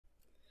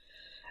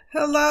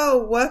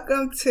Hello,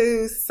 welcome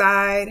to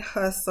Side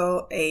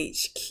Hustle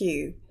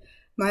HQ.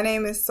 My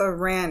name is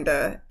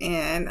Saranda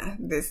and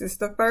this is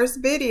the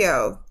first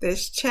video.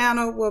 This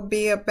channel will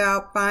be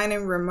about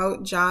finding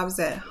remote jobs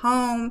at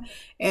home,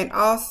 and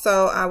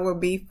also I will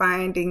be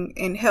finding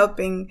and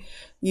helping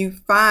you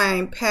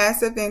find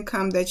passive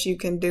income that you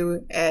can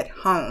do at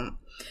home.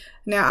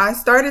 Now, I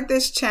started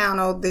this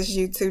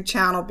YouTube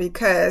channel,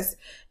 because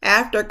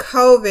after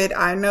COVID,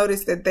 I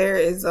noticed that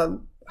there's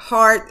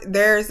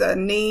a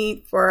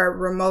need for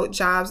remote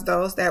jobs,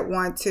 those that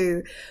want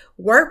to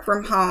work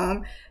from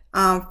home.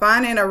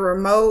 Finding a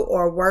remote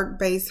or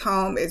work-based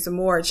home is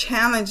more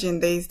challenging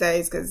these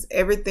days because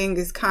everything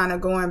is kind of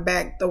going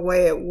back the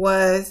way it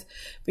was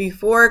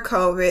before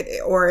COVID,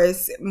 or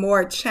it's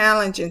more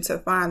challenging to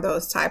find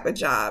those type of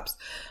jobs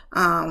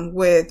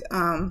with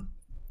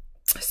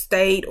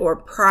state or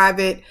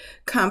private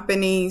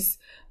companies.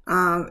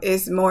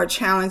 It's more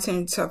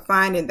challenging to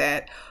finding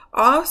that.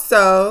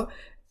 Also,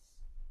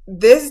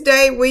 this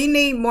day we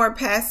need more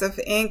passive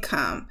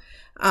income.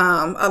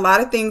 A lot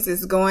of things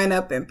is going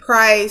up in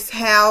price: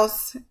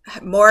 house,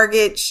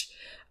 mortgage,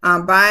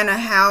 buying a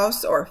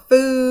house, or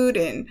food,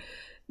 and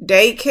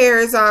daycare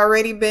has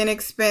already been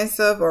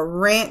expensive, or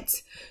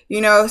rent,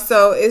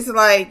 so it's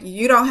like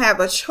you don't have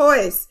a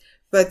choice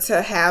but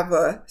to have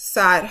a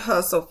side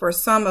hustle. For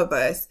some of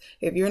us,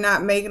 if you're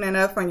not making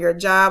enough on your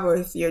job, or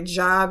if your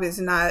job is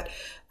not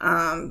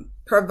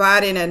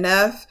providing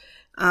enough,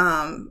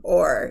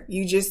 or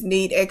you just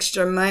need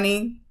extra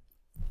money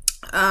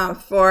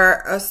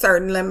for a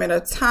certain limit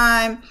of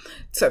time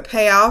to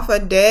pay off a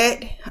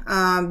debt,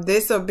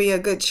 this will be a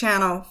good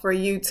channel for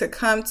you to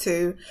come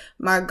to.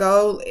 My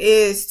goal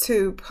is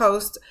to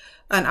post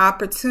an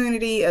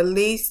opportunity at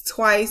least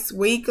twice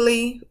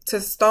weekly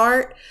to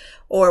start,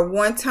 or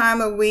one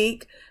time a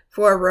week,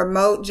 for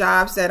remote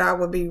jobs that I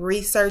will be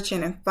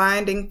researching and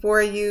finding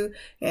for you,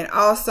 and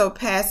also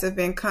passive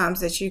incomes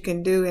that you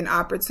can do and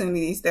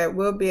opportunities that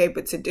we'll be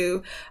able to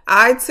do.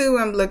 I too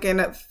am looking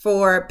up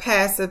for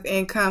passive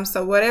income,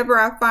 so whatever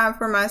I find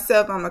for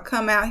myself, I'm gonna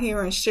come out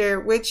here and share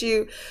it with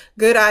you.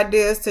 Good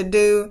ideas to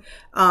do,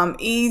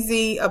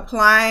 easy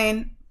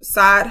applying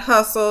side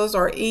hustles,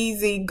 or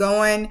easy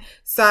going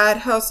side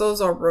hustles,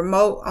 or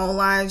remote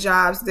online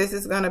jobs. This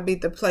is going to be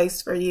the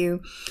place for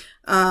you.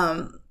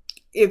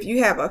 If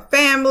you have a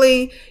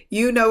family,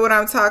 you know what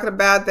I'm talking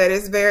about, that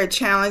is very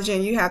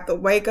challenging. You have to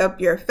wake up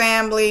your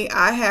family.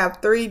 I have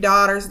 3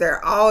 daughters.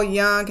 They're all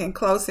young and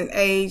close in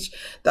age.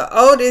 The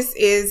oldest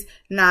is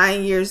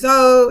 9 years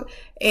old,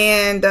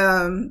 and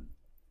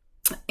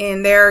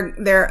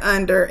they're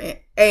under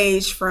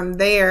age from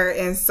there.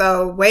 And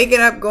so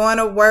waking up, going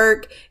to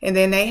work, and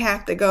then they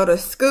have to go to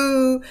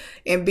school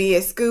and be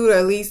at school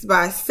at least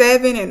by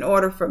 7 in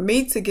order for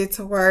me to get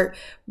to work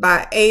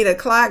by 8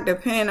 o'clock,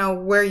 depending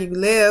on where you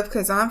live,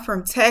 because I'm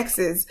from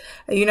Texas.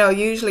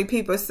 Usually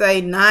people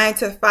say 9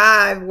 to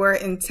 5, where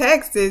in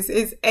Texas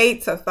it's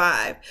 8 to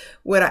 5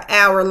 with an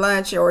hour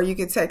lunch, or you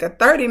can take a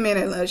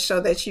 30-minute lunch so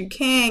that you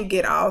can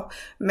get off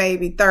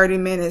maybe 30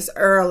 minutes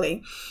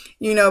early.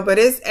 But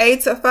it's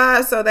 8 to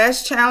 5, so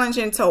that's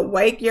challenging to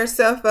wake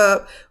yourself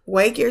up,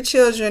 wake your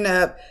children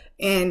up,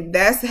 and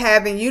that's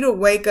having you to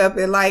wake up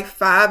at like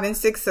 5 and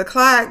 6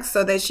 o'clock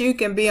so that you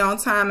can be on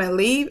time and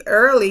leave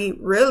early,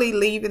 really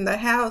leaving the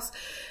house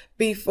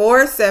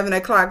before 7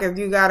 o'clock if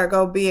you gotta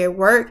go be at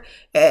work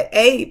at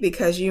 8,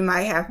 because you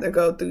might have to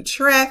go through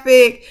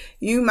traffic.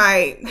 You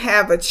might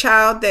have a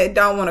child that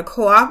don't want to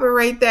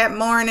cooperate that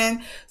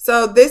morning.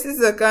 So this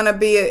is gonna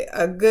be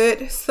a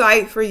good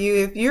site for you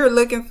if you're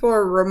looking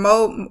for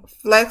remote,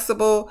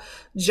 flexible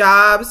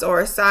jobs or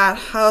a side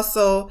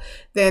hustle.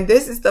 Then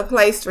this is the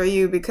place for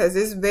you, because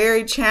it's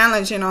very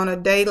challenging on a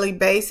daily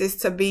basis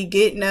to be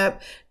getting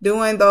up,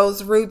 doing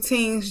those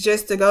routines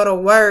just to go to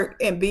work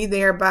and be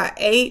there by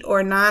 8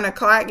 or 9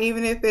 o'clock.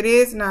 Even if it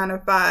is 9 to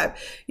 5,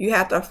 you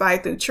have to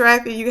fight through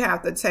traffic. You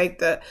have to take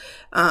the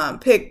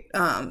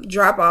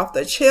drop off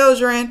the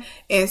children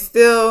and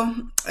still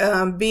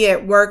be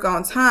at work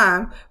on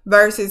time,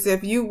 versus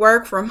if you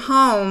work from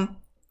home,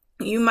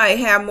 you might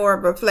have more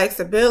of a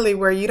flexibility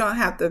where you don't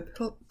have to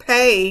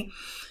pay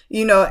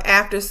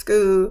after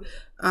school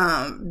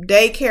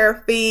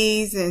daycare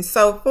fees and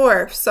so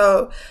forth.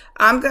 So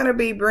I'm going to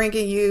be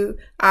bringing you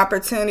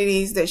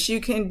opportunities that you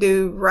can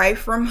do right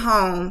from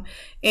home.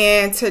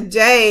 And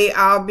today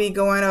I'll be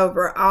going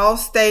over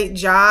Allstate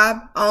job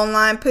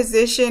online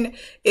position.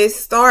 It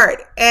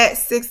start at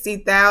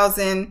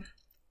 $60,000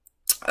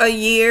 a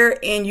year,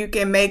 and you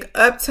can make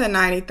up to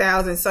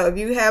 $90,000. So if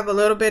you have a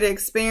little bit of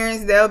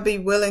experience, they'll be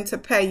willing to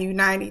pay you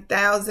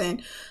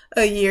 $90,000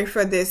 a year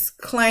for this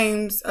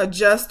claims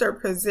adjuster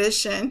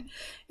position.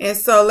 And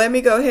so let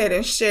me go ahead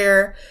and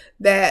share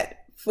that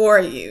for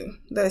you.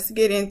 Let's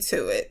get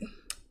into it.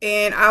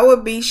 And I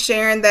will be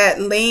sharing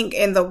that link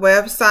in the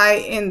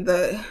website in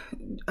the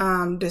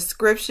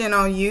description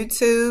on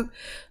YouTube.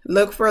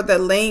 Look for the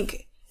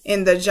link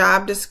in the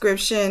job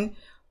description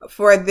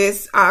for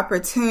this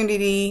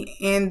opportunity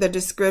in the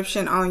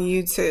description on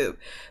YouTube.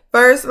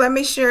 First, let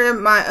me share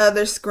my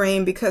other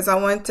screen because I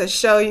want to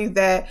show you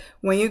that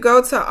when you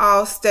go to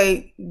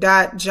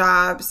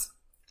allstate.jobs,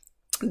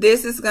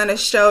 this is going to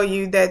show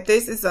you that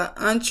this is an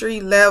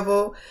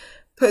entry-level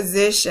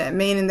position,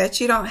 meaning that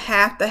you don't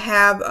have to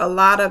have a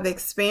lot of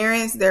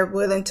experience. They're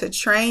willing to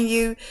train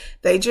you.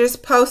 They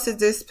just posted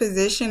this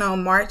position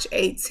on March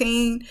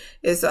 18.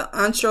 It's an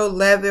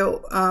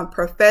entry-level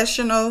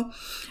professional.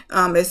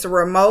 It's a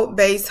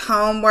remote-based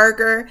home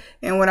worker.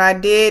 And what I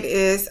did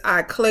is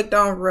I clicked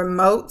on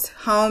remote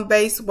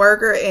home-based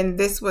worker, and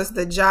this was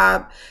the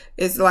job.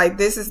 It's like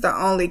this is the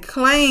only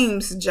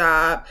claims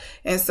job.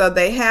 And so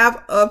they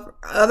have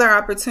other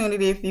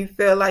opportunity. If you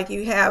feel like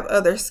you have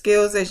other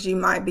skills that you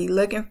might be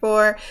looking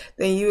for,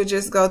 then you would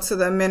just go to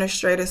the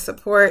administrative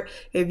support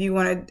if you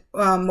want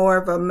more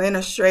of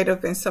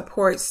administrative and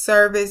support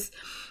service.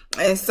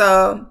 And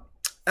so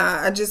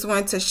I just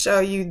want to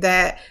show you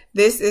that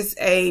this is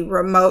a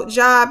remote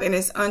job and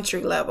it's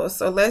entry level.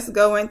 So let's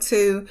go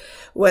into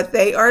what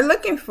they are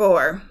looking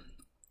for.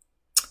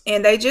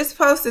 And they just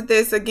posted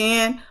this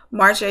again,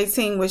 March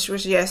 18, which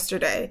was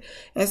yesterday.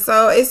 And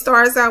so it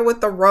starts out with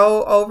the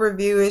role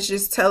overview. It's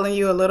just telling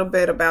you a little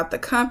bit about the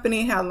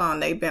company, how long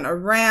they've been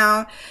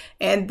around.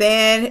 And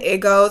then it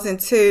goes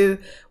into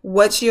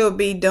what you'll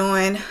be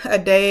doing a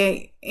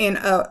day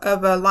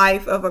of a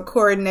life of a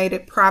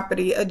coordinated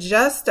property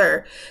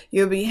adjuster.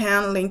 You'll be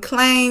handling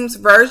claims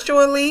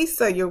virtually,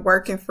 so you're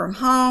working from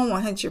home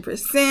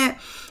 100%,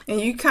 and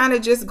you kind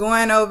of just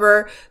going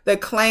over the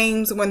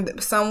claims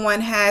when someone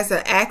has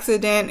an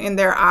accident in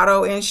their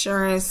auto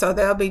insurance. So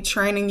they'll be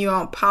training you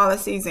on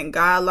policies and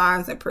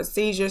guidelines and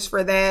procedures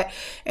for that,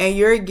 and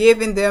you're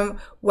giving them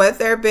what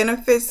their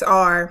benefits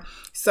are.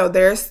 So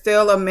there's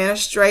still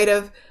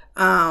administrative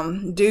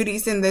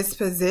duties in this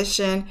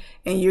position,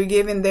 and you're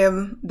giving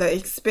them the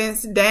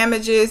expense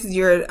damages.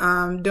 You're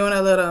doing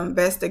a little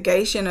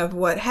investigation of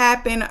what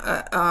happened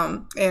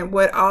and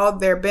what all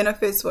their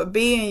benefits would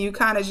be, and you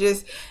kind of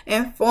just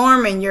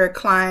informing your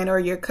client or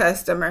your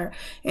customer.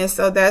 And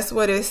so that's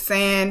what it's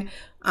saying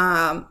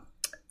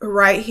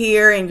right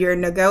here. And you're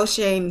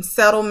negotiating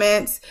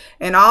settlements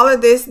and all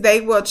of this.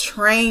 They will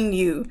train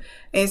you.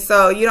 And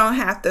so you don't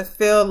have to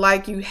feel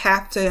like you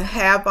have to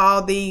have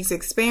all these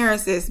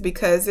experiences,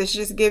 because it's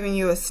just giving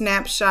you a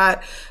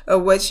snapshot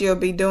of what you'll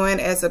be doing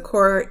as a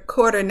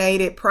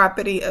coordinated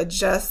property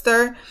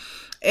adjuster.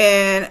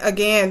 And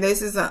again,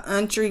 this is an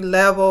entry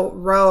level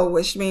role,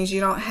 which means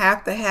you don't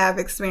have to have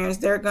experience.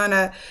 They're going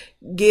to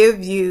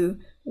give you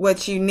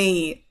what you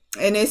need.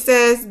 And it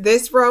says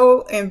this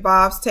role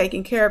involves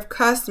taking care of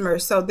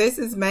customers. So this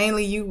is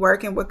mainly you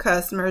working with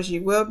customers.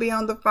 You will be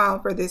on the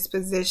phone for this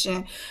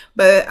position.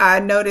 But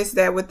I noticed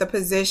that with the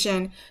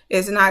position,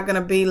 it's not going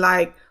to be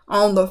like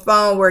on the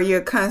phone where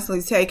you're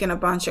constantly taking a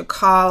bunch of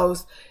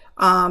calls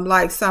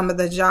like some of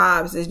the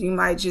jobs. Is you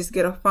might just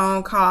get a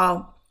phone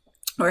call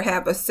or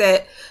have a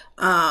set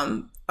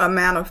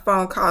amount of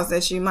phone calls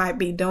that you might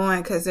be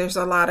doing, because there's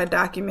a lot of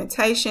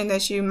documentation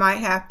that you might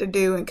have to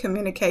do in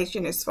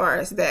communication as far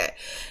as that.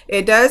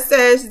 It does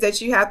say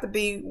that you have to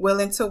be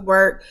willing to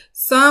work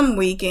some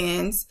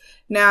weekends.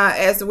 Now,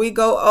 as we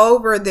go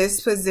over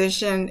this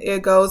position,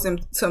 it goes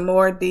into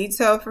more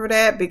detail for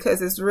that,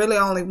 because it's really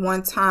only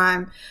one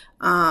time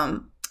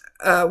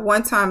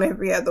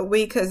every other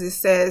week, because it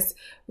says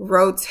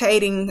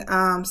rotating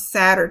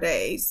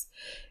Saturdays.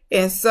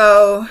 And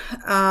so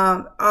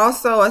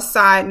also a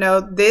side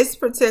note, this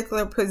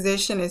particular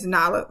position is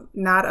not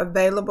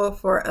available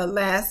for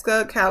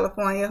Alaska,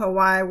 California,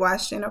 Hawaii,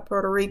 Washington, or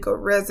Puerto Rico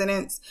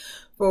residents.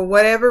 For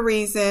whatever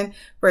reason,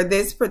 for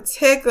this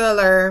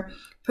particular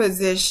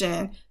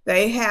position,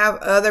 they have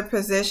other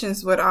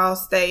positions with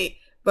Allstate.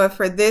 But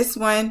for this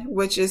one,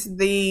 which is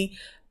the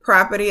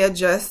property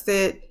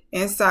adjusted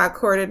inside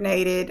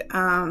coordinated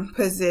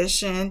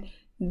position,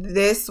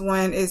 this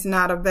one is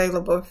not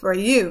available for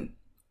you.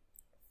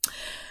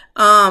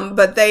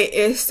 But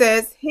it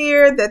says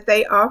here that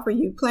they offer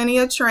you plenty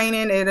of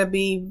training. It'll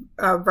be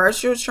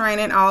virtual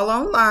training, all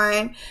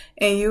online,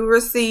 and you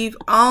receive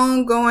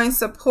ongoing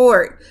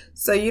support.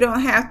 So you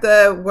don't have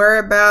to worry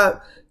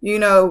about,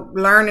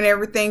 learning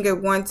everything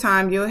at one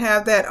time. You'll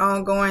have that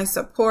ongoing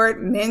support,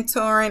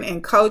 mentoring,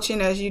 and coaching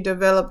as you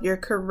develop your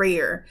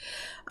career.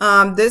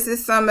 This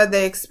is some of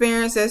the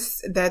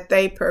experiences that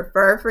they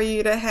prefer for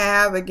you to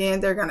have.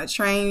 Again, they're going to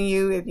train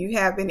you. If you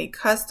have any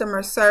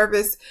customer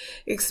service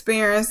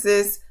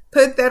experiences,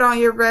 put that on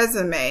your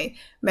resume.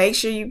 Make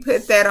sure you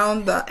put that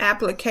on the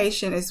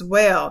application as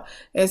well.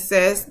 It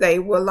says they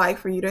would like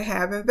for you to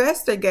have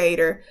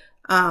investigator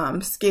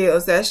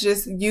skills. That's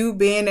just you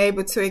being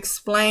able to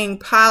explain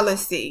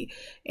policy.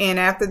 And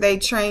after they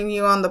train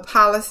you on the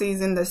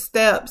policies and the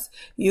steps,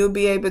 you'll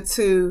be able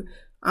to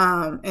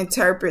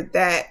interpret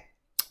that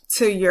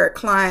to your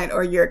client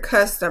or your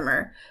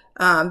customer.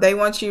 They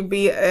want you to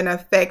be an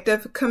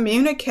effective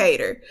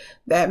communicator.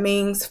 That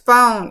means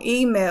phone,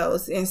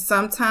 emails, and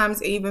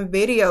sometimes even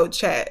video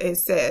chat, it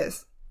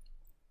says.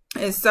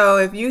 And so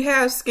if you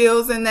have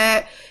skills in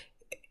that,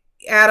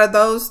 out of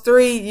those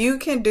three, you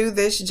can do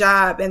this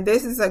job, and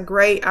this is a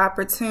great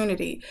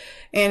opportunity.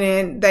 And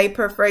then they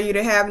prefer you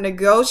to have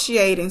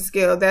negotiating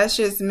skill. That's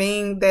just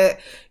mean that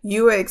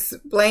you are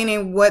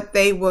explaining what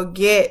they will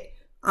get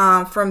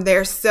from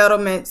their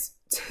settlements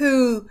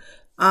to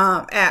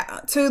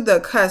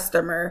the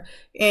customer,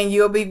 and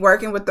you'll be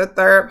working with the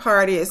third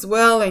party as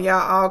well, and y'all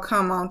all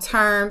come on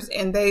terms,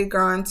 and they're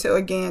going to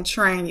again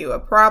train you. A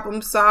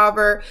problem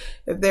solver,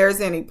 if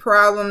there's any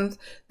problems,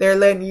 they're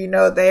letting you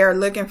know they are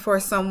looking for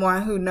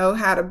someone who know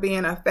how to be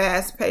in a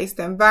fast-paced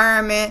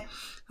environment,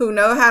 who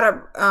know how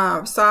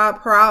to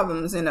solve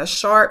problems, and a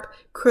sharp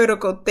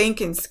critical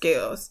thinking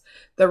skills.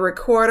 The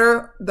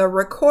recorder,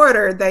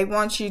 they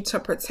want you to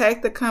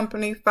protect the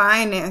company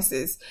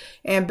finances,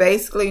 and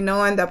basically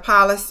knowing the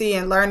policy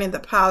and learning the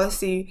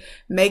policy,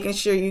 making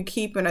sure you're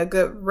keeping a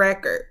good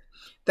record.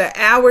 The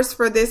hours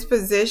for this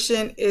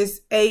position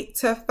is 8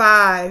 to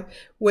 5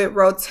 with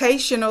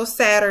rotational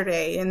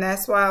Saturday, and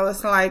that's why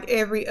it's like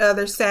every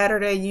other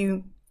Saturday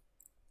you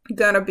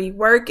gonna be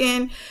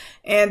working.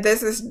 And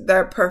this is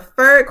the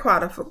preferred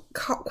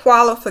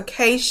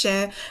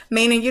qualification,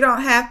 meaning you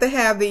don't have to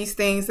have these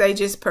things, they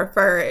just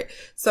prefer it.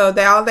 So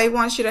all they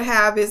want you to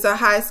have is a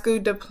high school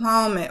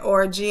diploma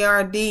or a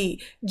GED,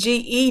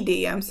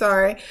 I'm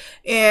sorry.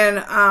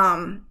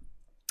 And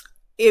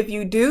if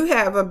you do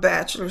have a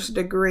bachelor's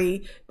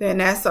degree, then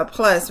that's a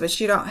plus, but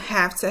you don't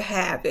have to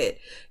have it.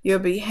 You'll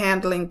be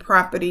handling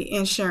property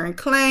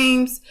insurance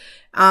claims.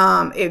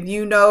 If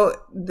you know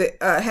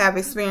have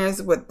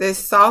experience with this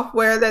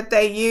software that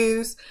they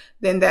use,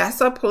 then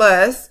that's a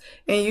plus.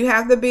 And you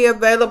have to be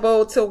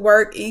available to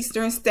work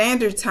Eastern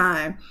Standard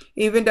Time,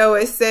 even though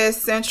it says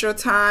Central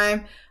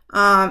Time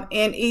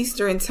and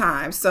Eastern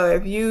Time. So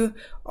if you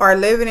are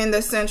living in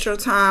the Central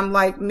Time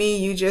like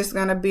me, you're just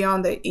going to be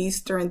on the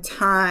Eastern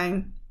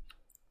Time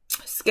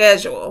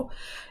schedule.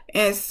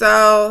 And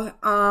so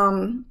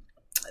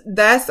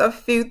that's a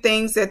few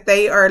things that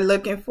they are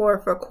looking for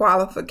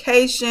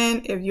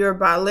qualification. If you're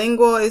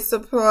bilingual, it's a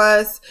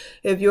plus.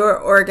 If you're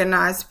an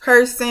organized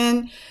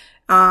person,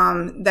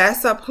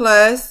 that's a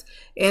plus.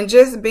 And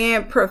just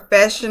being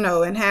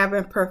professional and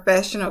having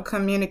professional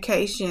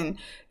communication,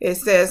 it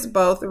says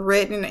both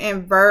written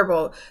and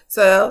verbal.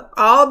 So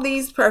all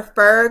these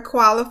preferred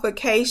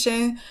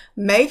qualifications,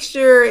 make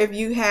sure if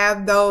you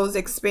have those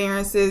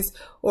experiences,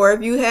 or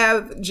if you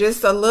have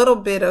just a little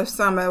bit of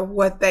some of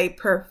what they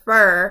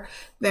prefer,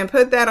 then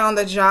put that on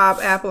the job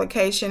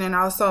application, and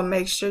also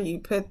make sure you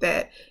put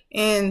that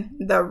in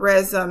the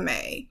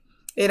resume.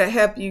 It'll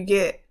help you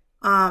get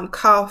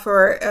called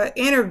for an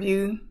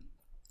interview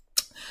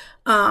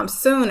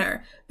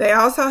sooner. They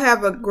also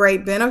have a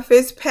great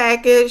benefits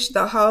package,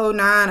 the whole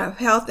 9 of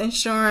health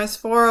insurance,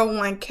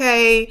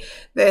 401k.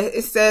 That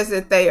it says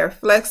that they are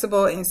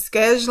flexible in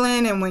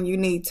scheduling, and when you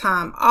need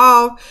time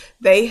off,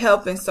 they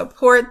help and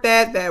support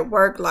that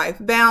work-life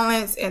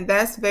balance, and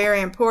that's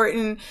very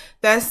important.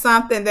 That's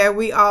something that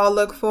we all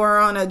look for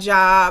on a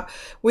job.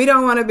 We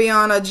don't want to be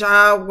on a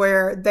job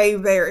where they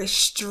very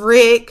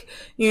strict,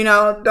 you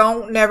know,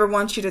 don't never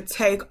want you to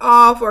take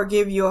off or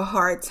give you a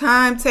hard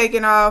time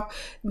taking off.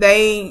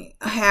 They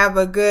have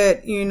a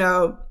good, you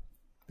know,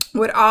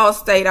 with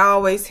Allstate, I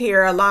always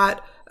hear a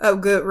lot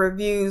of good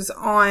reviews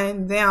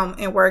on them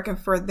and working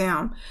for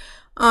them.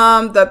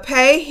 The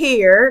pay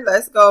here,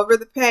 let's go over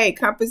the pay.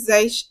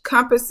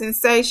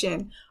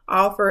 Compensation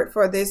offered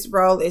for this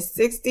role is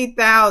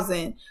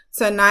 $60,000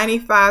 to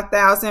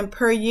 $95,000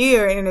 per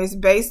year, and it's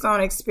based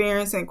on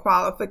experience and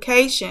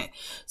qualification.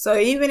 So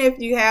even if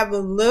you have a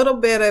little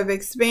bit of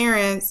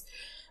experience,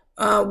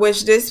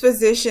 which this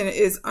position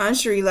is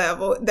entry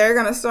level, they're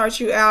going to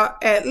start you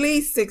out at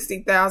least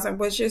 $60,000,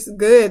 which is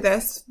good.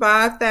 That's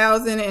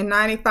 $5,000, and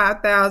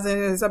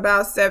 $95,000 is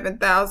about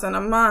 $7,000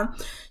 a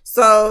month.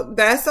 So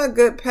that's a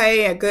good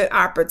pay, a good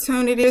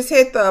opportunity. Just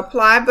hit the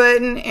apply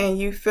button and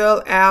you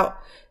fill out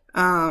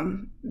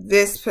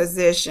this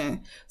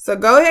position. So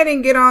go ahead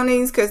and get on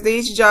these, because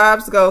these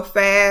jobs go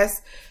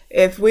fast.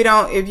 If you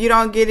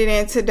don't get it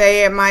in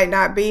today, it might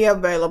not be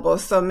available.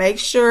 So make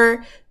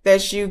sure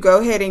that you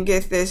go ahead and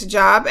get this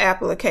job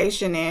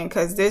application in,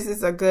 because this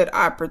is a good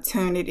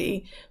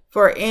opportunity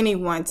for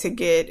anyone to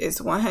get. It's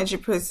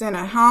 100%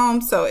 at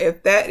home. So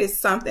if that is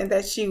something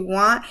that you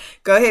want,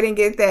 go ahead and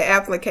get that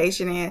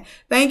application in.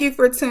 Thank you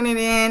for tuning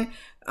in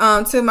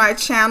to my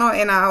channel,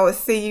 and I will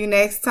see you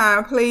next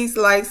time. Please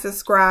like,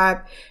 subscribe,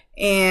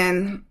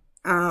 and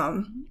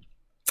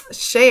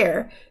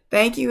share.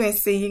 Thank you, and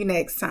see you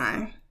next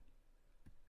time.